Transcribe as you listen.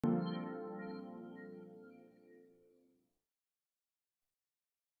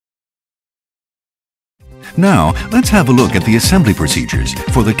Now, let's have a look at the assembly procedures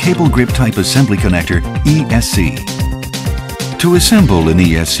for the cable grip type assembly connector ESC. To assemble an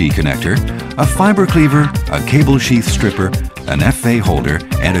ESC connector, a fiber cleaver, a cable sheath stripper, an FA holder,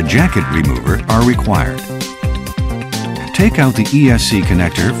 and a jacket remover are required. Take out the ESC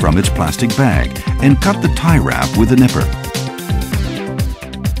connector from its plastic bag and cut the tie wrap with a nipper.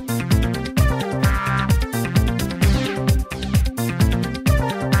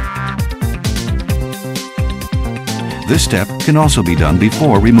 This step can also be done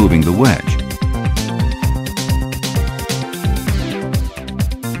before removing the wedge.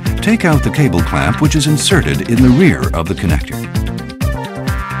 Take out the cable clamp which is inserted in the rear of the connector.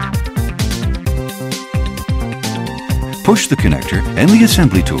 Push the connector and the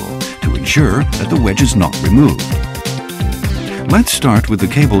assembly tool to ensure that the wedge is not removed. Let's start with the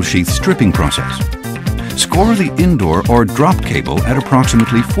cable sheath stripping process. Score the indoor or drop cable at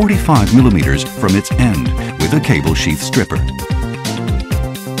approximately 45 millimeters from its end with a cable sheath stripper.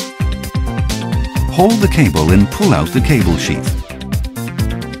 Hold the cable and pull out the cable sheath.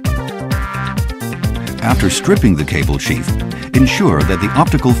 After stripping the cable sheath, ensure that the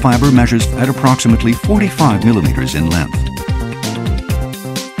optical fiber measures at approximately 45 millimeters in length.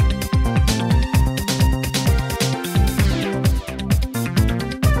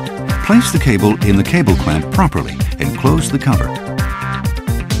 Place the cable in the cable clamp properly and close the cover.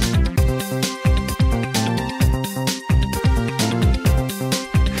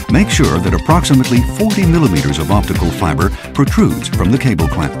 Make sure that approximately 40 millimeters of optical fiber protrudes from the cable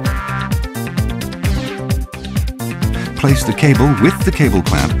clamp. Place the cable with the cable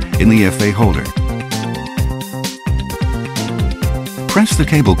clamp in the FA holder. Press the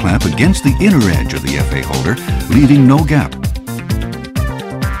cable clamp against the inner edge of the FA holder, leaving no gap.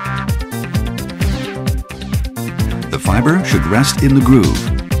 The fiber should rest in the groove.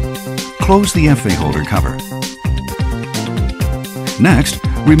 Close the FA holder cover. Next,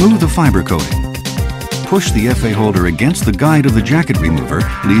 remove the fiber coating. Push the FA holder against the guide of the jacket remover,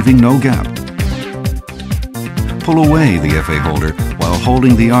 leaving no gap. Pull away the FA holder while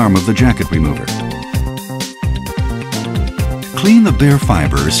holding the arm of the jacket remover. Clean the bare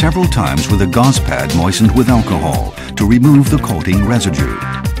fiber several times with a gauze pad moistened with alcohol to remove the coating residue.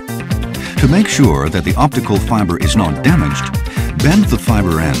 To make sure that the optical fiber is not damaged, bend the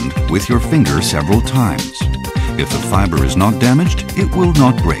fiber end with your finger several times. If the fiber is not damaged, it will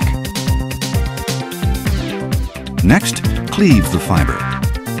not break. Next, cleave the fiber.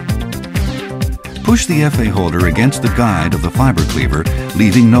 Push the FA holder against the guide of the fiber cleaver,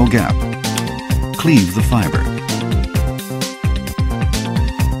 leaving no gap. Cleave the fiber.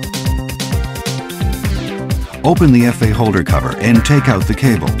 Open the FA holder cover and take out the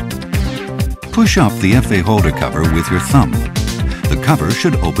cable. Push up the FA holder cover with your thumb. The cover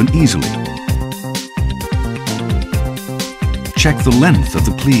should open easily. Check the length of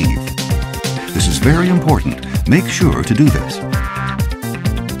the sleeve. This is very important. Make sure to do this.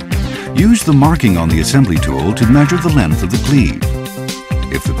 Use the marking on the assembly tool to measure the length of the sleeve.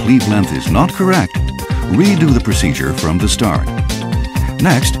 If the sleeve length is not correct, redo the procedure from the start.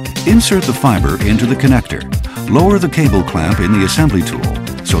 Next, insert the fiber into the connector. Lower the cable clamp in the assembly tool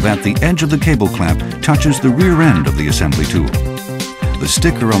so that the edge of the cable clamp touches the rear end of the assembly tool. The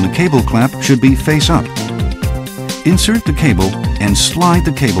sticker on the cable clamp should be face up. Insert the cable and slide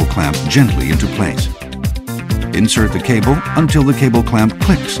the cable clamp gently into place. Insert the cable until the cable clamp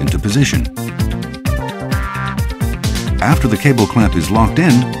clicks into position. After the cable clamp is locked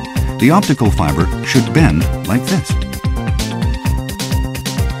in, the optical fiber should bend like this.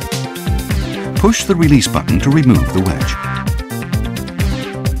 Push the release button to remove the wedge.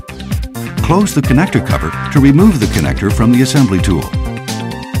 Close the connector cover to remove the connector from the assembly tool.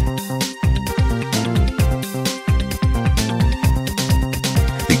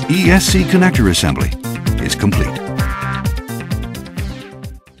 The ESC connector assembly is complete.